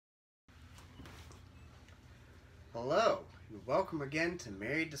Hello, and welcome again to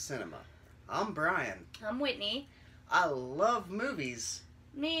Married to Cinema. I'm Brian. I'm Whitney. I love movies.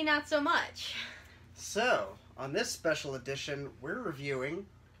 Me, not so much. So, on this special edition, we're reviewing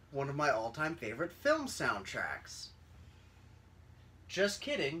one of my all-time favorite film soundtracks. Just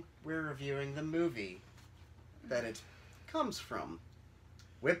kidding, we're reviewing the movie that it comes from,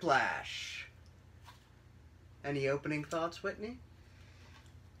 Whiplash. Any opening thoughts, Whitney?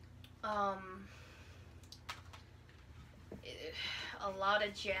 A lot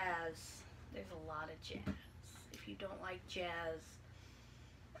of jazz. There's a lot of jazz. If you don't like jazz,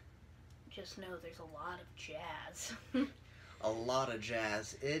 just know there's a lot of jazz. A lot of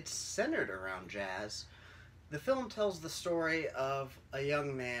jazz. It's centered around jazz. The film tells the story of a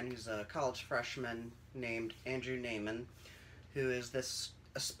young man who's a college freshman named Andrew Naiman, who is this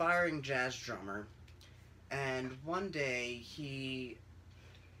aspiring jazz drummer. And one day he's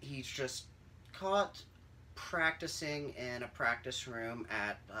just caught practicing in a practice room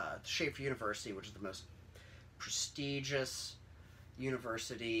at Schaefer University, which is the most prestigious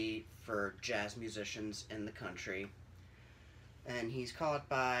university for jazz musicians in the country. And he's caught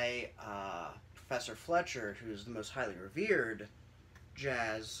by Professor Fletcher, who's the most highly revered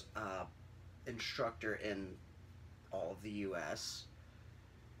jazz instructor in all of the U.S.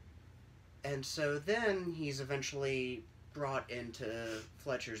 And so then he's eventually brought into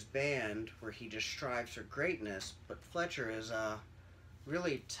Fletcher's band, where he just strives for greatness. But Fletcher is a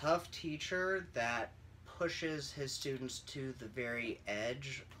really tough teacher that pushes his students to the very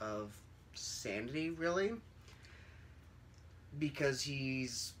edge of sanity, really, because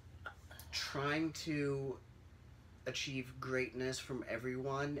he's trying to achieve greatness from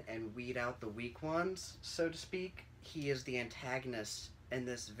everyone and weed out the weak ones, so to speak. He is the antagonist in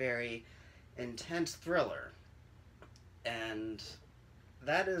this very intense thriller. And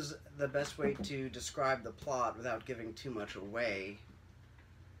that is the best way to describe the plot without giving too much away.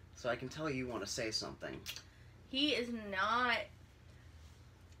 So I can tell you want to say something. He's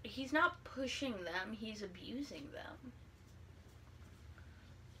not pushing them, he's abusing them.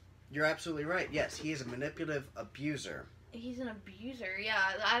 You're absolutely right. Yes, he is a manipulative abuser. He's an abuser, yeah.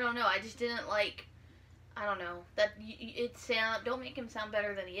 I don't know, I just didn't like... I don't know. Don't make him sound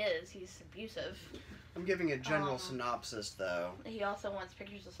better than he is. He's abusive. I'm giving a general synopsis, though. He also wants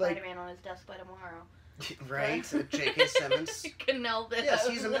pictures of Spider-Man on his desk by tomorrow. Right? J.K. Simmons. Yes,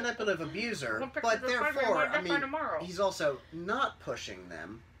 he's a manipulative abuser, but therefore, he's also not pushing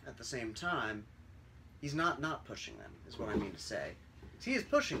them at the same time. He's not pushing them, is what I mean to say. He is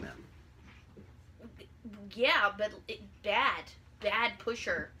pushing them. Yeah, but bad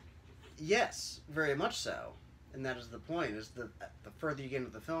pusher. Yes, very much so. And that is the point, is the further you get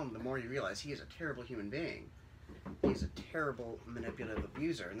into the film, the more you realize he is a terrible human being. He's a terrible manipulative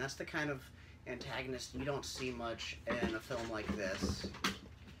abuser, and that's the kind of antagonist you don't see much in a film like this.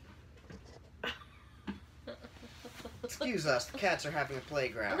 Excuse us, the cats are having a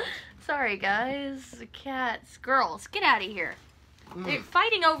playground. Sorry, guys. The cats. Girls, get out of here. They're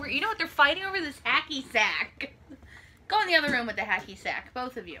fighting over... You know what? They're fighting over this hacky sack. Go in the other room with the hacky sack,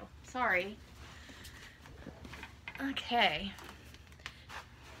 both of you. Sorry. Okay.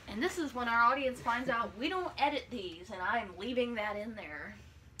 And this is when our audience finds out we don't edit these, and I'm leaving that in there.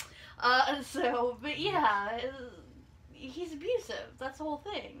 But yeah, he's abusive. That's the whole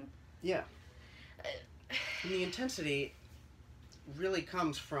thing. Yeah. And the intensity really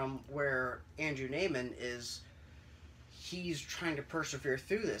comes from where Andrew Naiman is... He's trying to persevere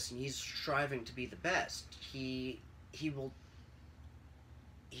through this, and he's striving to be the best. He will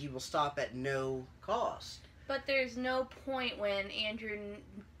stop at no cost. But there's no point when Andrew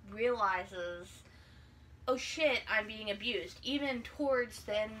realizes, oh shit, I'm being abused. Even towards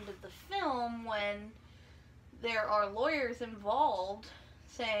the end of the film, when there are lawyers involved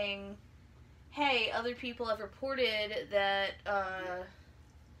saying, hey, other people have reported that,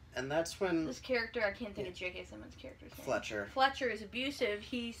 and that's when... This character, I can't think of J.K. Simmons' character's name. Fletcher is abusive.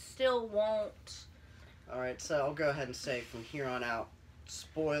 He still won't... Alright, so I'll go ahead and say from here on out,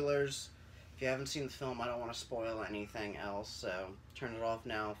 spoilers. If you haven't seen the film, I don't want to spoil anything else, so turn it off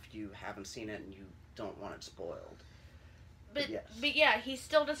now if you haven't seen it and you don't want it spoiled. But yes. But yeah, he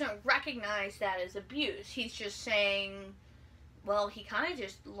still doesn't recognize that as abuse. He's just saying, well, he kind of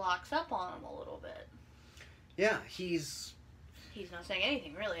just locks up on him a little bit. Yeah, he's not saying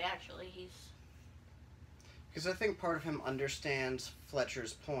anything, really, actually. Because I think part of him understands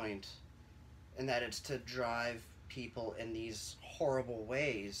Fletcher's point, and that it's to drive people in these horrible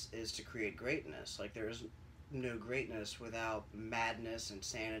ways is to create greatness. Like, there is no greatness without madness,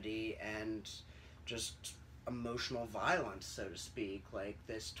 insanity, and just emotional violence, so to speak. Like,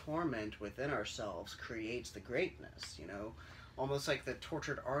 this torment within ourselves creates the greatness, you know? Almost like the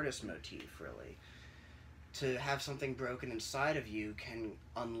tortured artist motif, really. To have something broken inside of you can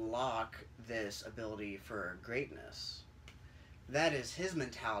unlock this ability for greatness. That is his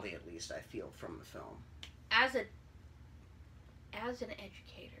mentality, at least, I feel, from the film. As an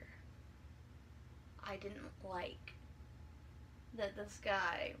educator, I didn't like that this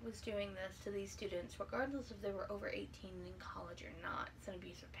guy was doing this to these students, regardless if they were over 18 in college or not. It's an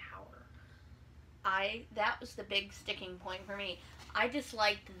abuse of power. That was the big sticking point for me. I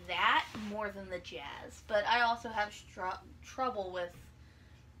disliked that more than the jazz, but I also have trouble with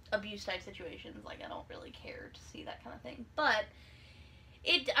abuse type situations. Like, I don't really care to see that kind of thing. But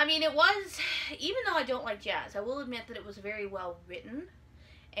it was, even though I don't like jazz, I will admit that it was very well written,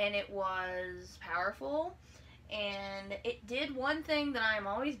 and it was powerful, and it did one thing that I'm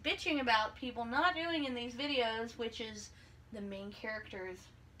always bitching about people not doing in these videos, which is the main characters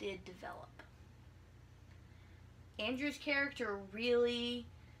did develop. Andrew's character really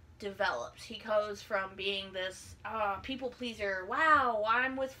develops. He goes from being this people pleaser, wow,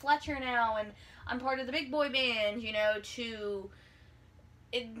 I'm with Fletcher now, and I'm part of the big boy band, you know, to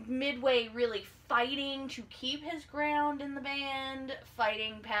midway really fighting to keep his ground in the band,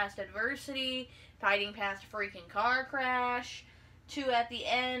 fighting past adversity, fighting past a freaking car crash, to at the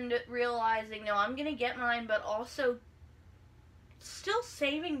end realizing, no, I'm gonna get mine, but also still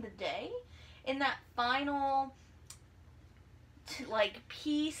saving the day in that final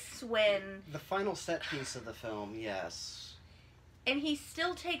piece when The final set piece of the film, yes. And he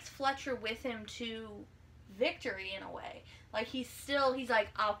still takes Fletcher with him to victory in a way. Like, he's like,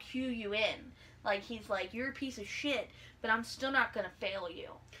 I'll cue you in. Like, he's like, you're a piece of shit, but I'm still not gonna fail you.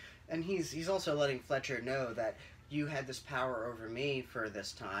 And he's also letting Fletcher know that you had this power over me for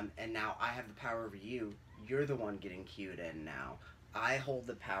this time, and now I have the power over you. You're the one getting cued in now. I hold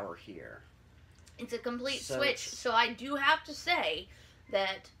the power here. It's a complete switch. So I do have to say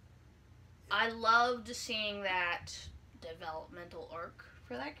that I loved seeing that developmental arc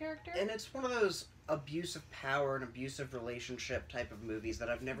for that character. And it's one of those abusive power and abusive relationship type of movies that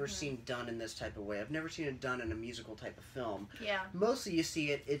I've never seen done in this type of way. I've never seen it done in a musical type of film. Yeah. Mostly you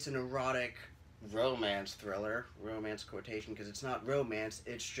see it's an erotic romance thriller. Romance quotation, because it's not romance.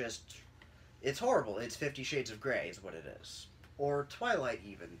 It's horrible. It's 50 Shades of Grey is what it is. Or Twilight,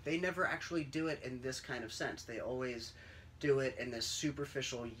 even. They never actually do it in this kind of sense. They always do it in this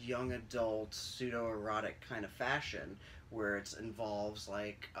superficial, young adult, pseudo-erotic kind of fashion, where it involves,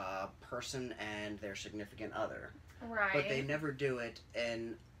 like, a person and their significant other. Right. But they never do it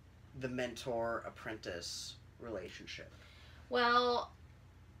in the mentor-apprentice relationship. Well,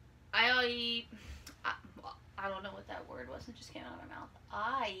 I don't know what that word was. It just came out of my mouth.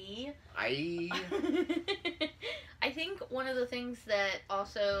 I think one of the things that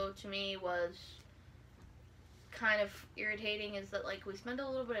also, to me, was kind of irritating is that, like, we spend a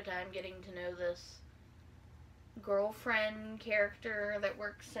little bit of time getting to know this girlfriend character that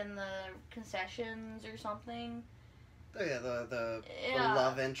works in the concessions or something. Oh, yeah, the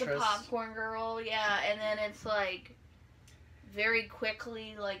love interest. The popcorn girl, yeah. And then it's, like, very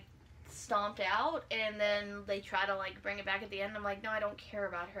quickly, like, stomped out, and then they try to, like, bring it back at the end. I'm like, no, I don't care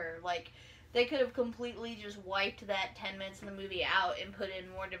about her. Like, they could have completely just wiped that 10 minutes in the movie out and put in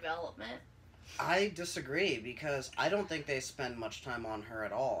more development. I disagree, because I don't think they spend much time on her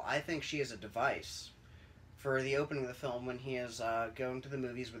at all. I think she is a device. For the opening of the film, when he is going to the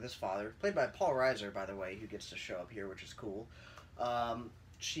movies with his father, played by Paul Reiser, by the way, who gets to show up here, which is cool.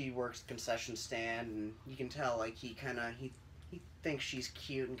 She works the concession stand, and you can tell, like, he thinks she's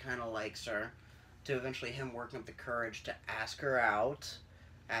cute and kind of likes her, to eventually him working up the courage to ask her out,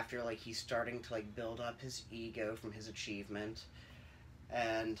 after, like, he's starting to, like, build up his ego from his achievement.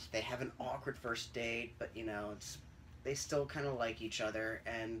 And they have an awkward first date, but, you know, they still kind of like each other.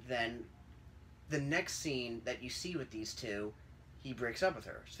 And then the next scene that you see with these two, he breaks up with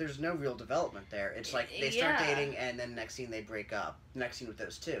her. So there's no real development there. It's like they start dating, and then next scene they break up. Next scene with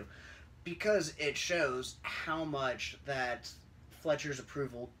those two. Because it shows how much that Fletcher's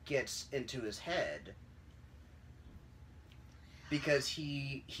approval gets into his head. Because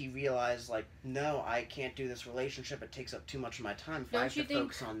he realized, like, no, I can't do this relationship. It takes up too much of my time. I have to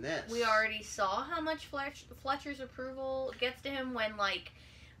focus on this. We already saw how much Fletcher's approval gets to him when, like,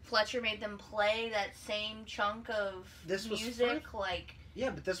 Fletcher made them play that same chunk of music, like,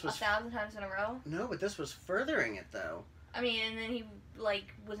 yeah, but this was 1,000 times in a row. No, but this was furthering it, though. I mean, and then he,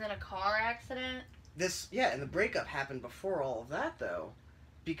 like, was in a car accident. And the breakup happened before all of that, though.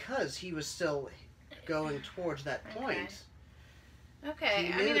 Because he was still going towards that point.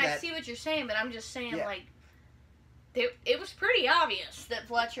 Okay, I mean, I see what you're saying, but I'm just saying, like, it was pretty obvious that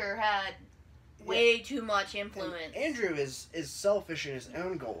Fletcher had way too much influence. And Andrew is selfish in his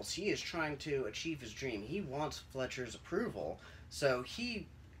own goals. He is trying to achieve his dream. He wants Fletcher's approval. So he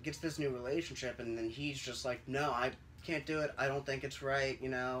gets this new relationship, and then he's just like, no, I can't do it. I don't think it's right.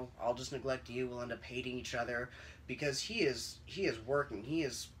 I'll just neglect you. We'll end up hating each other, because he is working. He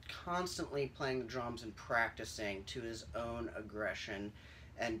is constantly playing the drums and practicing to his own aggression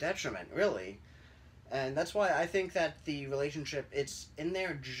and detriment, really. And that's why I think that the relationship, it's in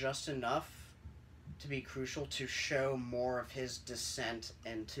there just enough to be crucial to show more of his descent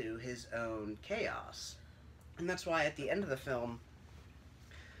into his own chaos. And that's why at the end of the film,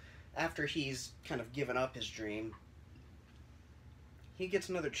 after he's kind of given up his dream, he gets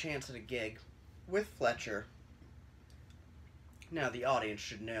another chance at a gig with Fletcher. Now, the audience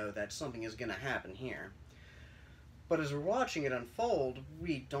should know that something is going to happen here. But as we're watching it unfold,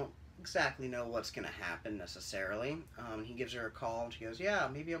 we don't exactly know what's going to happen necessarily. He gives her a call, and she goes, yeah,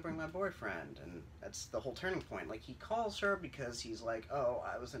 maybe I'll bring my boyfriend. And that's the whole turning point. Like, he calls her because he's like, oh,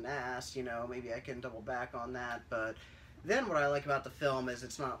 I was an ass, maybe I can double back on that. But then what I like about the film is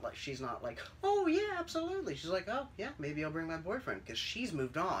it's not like, she's not like, oh, yeah, absolutely. She's like, oh, yeah, maybe I'll bring my boyfriend. Because she's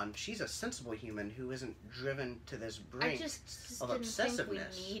moved on. She's a sensible human who isn't driven to this brink of obsessiveness. I just didn't think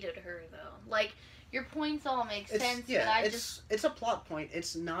we needed her, though. Like, your points all make sense, yeah, but it's a plot point.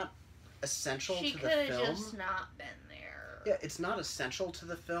 It's not essential to the film. She could have just not been there. Yeah, it's not essential to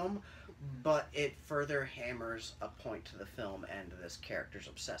the film, but it further hammers a point to the film and this character's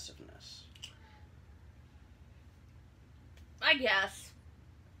obsessiveness. I guess.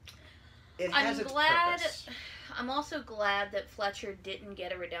 It has its purpose. I'm also glad that Fletcher didn't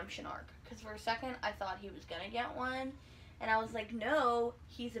get a redemption arc. Because for a second, I thought he was going to get one. And I was like, no,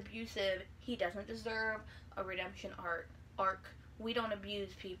 he's abusive. He doesn't deserve a redemption arc. We don't abuse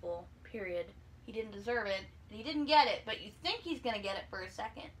people, period. He didn't deserve it, and he didn't get it. But you think he's going to get it for a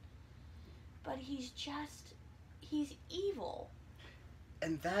second. But he's evil.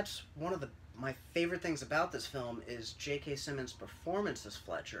 And that's one of my favorite things about this film is J.K. Simmons' performance as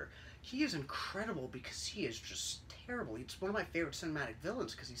Fletcher. He is incredible because he is just terrible. It's one of my favorite cinematic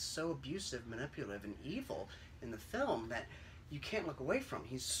villains because he's so abusive, manipulative, and evil in the film that you can't look away from.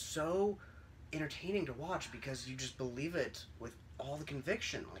 He's so entertaining to watch because you just believe it with all the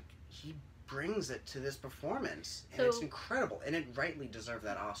conviction. Like, he brings it to this performance, and it's incredible, and it rightly deserved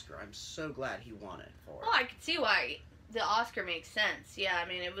that Oscar. I'm so glad he won it for it. Well, I can see why the Oscar makes sense. Yeah, I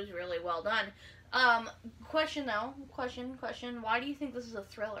mean, it was really well done. Question, though. Question. Why do you think this is a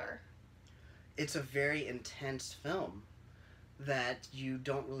thriller? It's a very intense film that you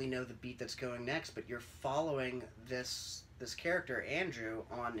don't really know the beat that's going next, but you're following this character, Andrew,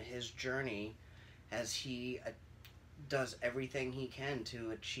 on his journey as he does everything he can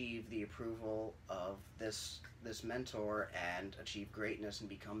to achieve the approval of this mentor and achieve greatness and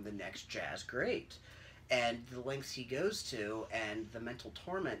become the next jazz great. And the lengths he goes to and the mental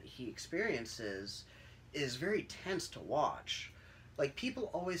torment he experiences is very tense to watch. Like, people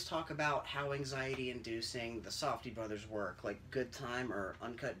always talk about how anxiety-inducing the Safdie brothers' work, like Good Time or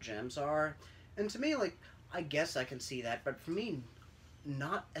Uncut Gems, are. And to me, like, I guess I can see that, but for me,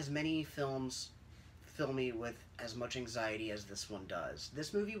 not as many films fill me with as much anxiety as this one does.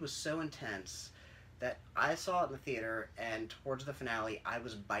 This movie was so intense that I saw it in the theater, and towards the finale, I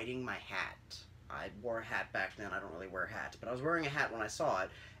was biting my hat. I wore a hat back then. I don't really wear hats, but I was wearing a hat when I saw it,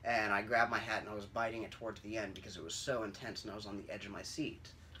 and I grabbed my hat and I was biting it towards the end because it was so intense and I was on the edge of my seat.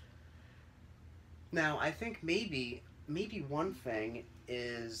 Now, I think maybe one thing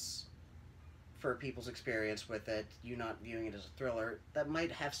is, for people's experience with it, you not viewing it as a thriller, that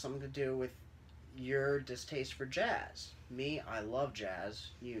might have something to do with your distaste for jazz. Me, I love jazz.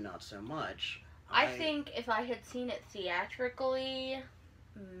 You, not so much. I think if I had seen it theatrically,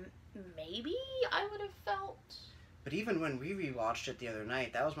 maybe I would have felt. But even when we rewatched it the other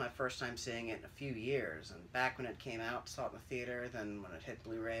night, that was my first time seeing it in a few years. And back when it came out, saw it in the theater, then when it hit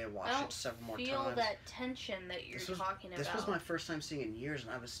Blu-ray, I watched it several more times. I feel that tension that you're talking about. This was my first time seeing it in years,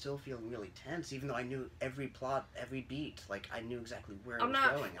 and I was still feeling really tense, even though I knew every plot, every beat. Like, I knew exactly where it was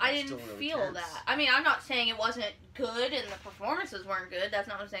going. I didn't feel that. I mean, I'm not saying it wasn't good and the performances weren't good. That's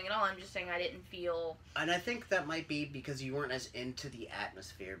not what I'm saying at all. I'm just saying I didn't feel... And I think that might be because you weren't as into the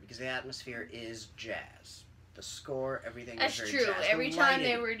atmosphere, because the atmosphere is jazz. The score, everything is very jazz. That's true. Every time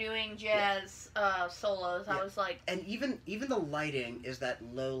they were doing jazz solos, I was like... And even the lighting is that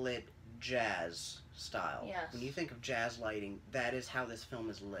low-lit jazz style. Yes. When you think of jazz lighting, that is how this film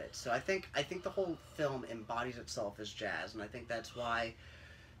is lit. So I think the whole film embodies itself as jazz, and I think that's why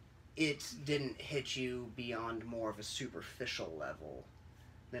it didn't hit you beyond more of a superficial level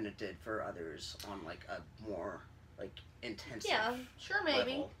than it did for others on, like, a more like intensive. Yeah, sure,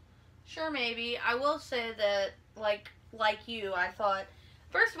 maybe. Level. Sure, maybe. I will say that, like you, I thought.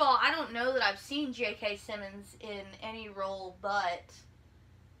 First of all, I don't know that I've seen J.K. Simmons in any role but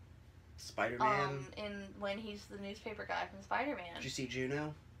Spider-Man. in when he's the newspaper guy from Spider-Man. Did you see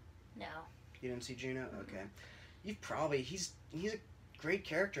Juno? No. You didn't see Juno? Okay. You've probably he's a great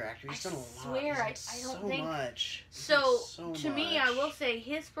character actor. He's done a lot. Swear, I He's don't so think much. So, So to me, I will say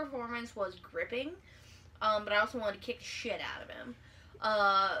his performance was gripping, but I also wanted to kick the shit out of him.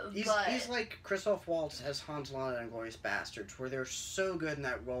 He's like Christoph Waltz as Hans Landa in Inglourious Bastards, where they're so good in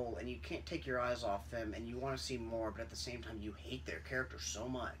that role, and you can't take your eyes off them, and you want to see more, but at the same time, you hate their character so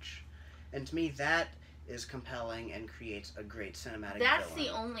much. And to me, that is compelling and creates a great cinematic That's villain.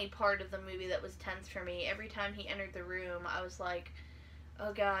 the only part of the movie that was tense for me. Every time he entered the room, I was like,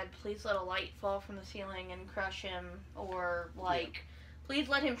 oh God, please let a light fall from the ceiling and crush him, or like, please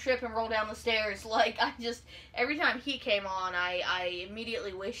let him trip and roll down the stairs. Like, every time he came on, I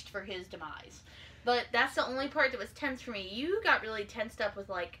immediately wished for his demise. But that's the only part that was tense for me. You got really tensed up with,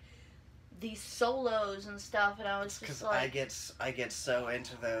 like, these solos and stuff, and I was just like... I get so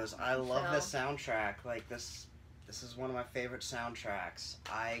into those. I love the soundtrack. Like, this is one of my favorite soundtracks.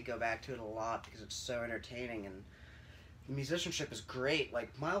 I go back to it a lot because it's so entertaining, and the musicianship is great.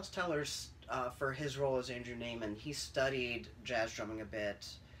 Like, Miles Teller's, for his role as Andrew Neiman, he studied jazz drumming a bit,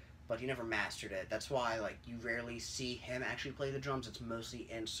 but he never mastered it. That's why, like, you rarely see him actually play the drums. It's mostly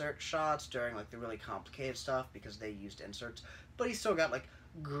insert shots during, like, the really complicated stuff because they used inserts, but he still got, like,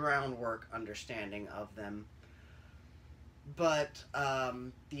 groundwork understanding of them. But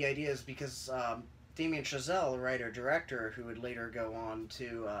the idea is because Damien Chazelle, writer-director, who would later go on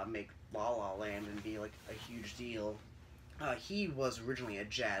to make La La Land and be like a huge deal, he was originally a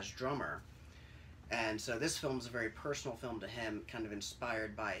jazz drummer. And so this film is a very personal film to him, kind of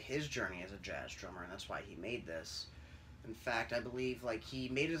inspired by his journey as a jazz drummer, and that's why he made this. In fact, I believe like he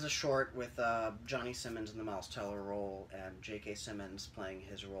made it as a short with Johnny Simmons in the Miles Teller role and J.K. Simmons playing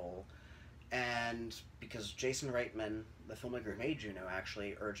his role. And because Jason Reitman, the filmmaker who made Juno,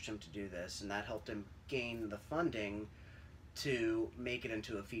 actually urged him to do this, and that helped him gain the funding to make it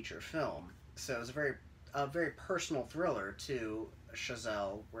into a feature film. So it was a very personal thriller to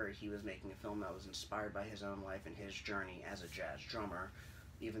Chazelle, where he was making a film that was inspired by his own life and his journey as a jazz drummer.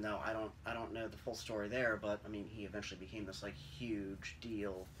 Even though I don't know the full story there, but I mean he eventually became this like huge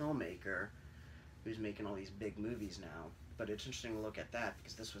deal filmmaker who's making all these big movies now. But it's interesting to look at that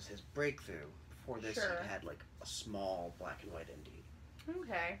because this was his breakthrough. Before this, he had like a small black and white indie.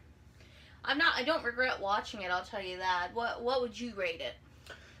 Okay, I don't regret watching it. I'll tell you that. What would you rate it?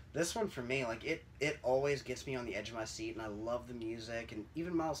 This one for me, like it always gets me on the edge of my seat, and I love the music, and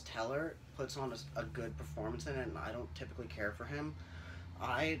even Miles Teller puts on a good performance in it, and I don't typically care for him.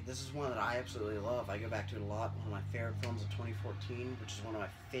 This is one that I absolutely love. I go back to it a lot. One of my favorite films of 2014, which is one of my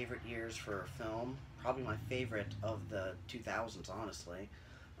favorite years for a film. Probably my favorite of the 2000s, honestly.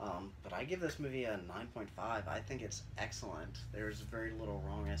 But I give this movie a 9.5. I think it's excellent. There's very little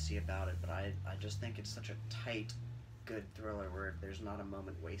wrong I see about it, but I just think it's such a tight, good thriller where there's not a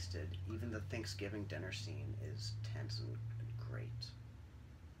moment wasted. Even the Thanksgiving dinner scene is tense and great.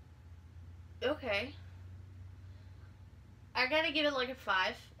 Okay. I gotta give it like a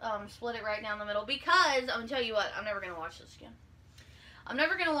 5. Split it right down the middle because I'm gonna tell you what, I'm never gonna watch this again. I'm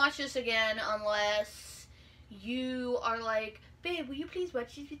never gonna watch this again unless you are like, babe, will you please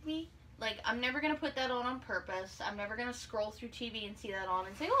watch this with me? Like, I'm never gonna put that on purpose. I'm never gonna scroll through TV and see that on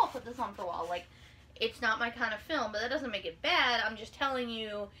and say, oh, I'll put this on for a while. Like, it's not my kind of film, but that doesn't make it bad. I'm just telling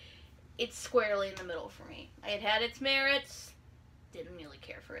you, it's squarely in the middle for me. It had its merits. Didn't really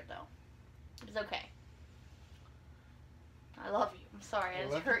care for it though. It was okay. I love you. I'm sorry.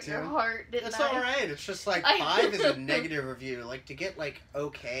 I just hurt your heart, didn't It's I? alright. It's just like 5 is a negative review. Like to get like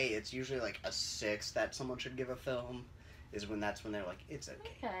okay, it's usually like a 6 that someone should give a film. Is when they're like, it's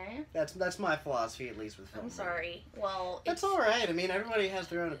okay. Okay. That's my philosophy, at least with film. I'm sorry. Well, that's all right. I mean, everybody has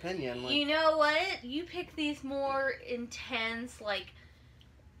their own opinion. Like, you know what? You pick these more intense, like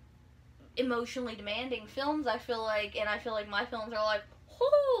emotionally demanding films. I feel like my films are like,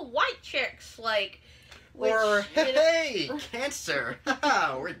 oh, white chicks, like. Which, or hey, cancer,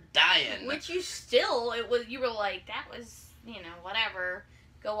 we're dying. Which you were like, that was, whatever.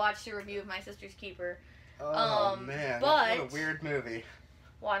 Go watch the review of My Sister's Keeper. Oh man, but what a weird movie.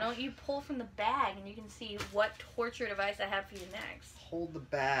 Why don't you pull from the bag and you can see what torture device I have for you next? Hold the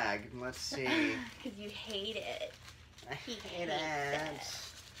bag and let's see. Because you hate it. I hate it.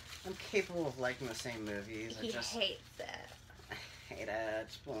 I'm capable of liking the same movies. He hates that. I hate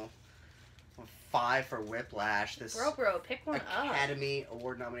it. Well, 5 for Whiplash. This bro, pick one up. Academy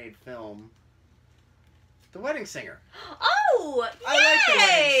Award nominated film. The Wedding Singer. Oh, yay! I like The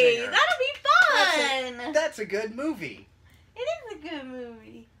Wedding Singer. That'll be fun. That's a good movie. It is a good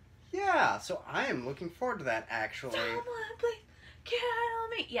movie. Yeah, so I am looking forward to that, actually. Someone please kill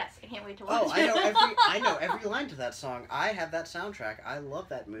me. Yes, I can't wait to watch Oh, it. I know every line to that song. I have that soundtrack. I love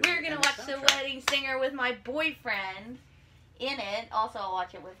that movie. We're gonna and watch The Wedding Singer with my boyfriend in it. Also, I'll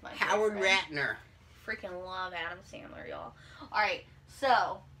watch it with my Howard boyfriend. Ratner. Freaking love Adam Sandler, y'all. Alright,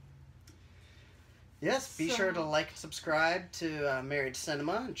 so. Yes, be sure to like and subscribe to Married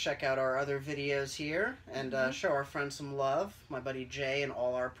Cinema and check out our other videos here and show our friends some love. My buddy Jay and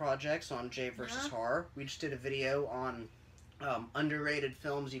all our projects on Jay vs. Horror. We just did a video on underrated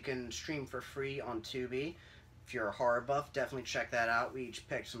films you can stream for free on Tubi. If you're a horror buff, definitely check that out. We each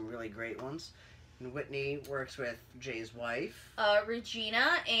picked some really great ones. And Whitney works with Jay's wife.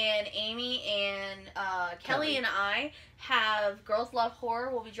 Regina and Amy and Kelly and I have Girls Love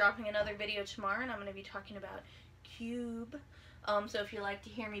Horror. We'll be dropping another video tomorrow, and I'm going to be talking about Cube. So if you like to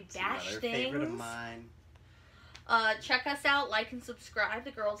hear me bash Another things, favorite of mine. check us out. Like and subscribe.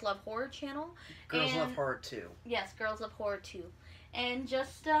 The Girls Love Horror channel. Girls Love Horror 2. Yes, Girls Love Horror 2. And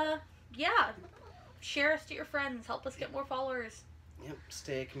just share us to your friends. Help us get more followers. Yep,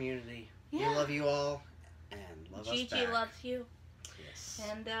 stay a community. Yeah. We love you all, and love us back. Gigi loves you. Yes.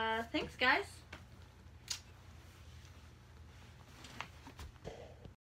 And thanks, guys.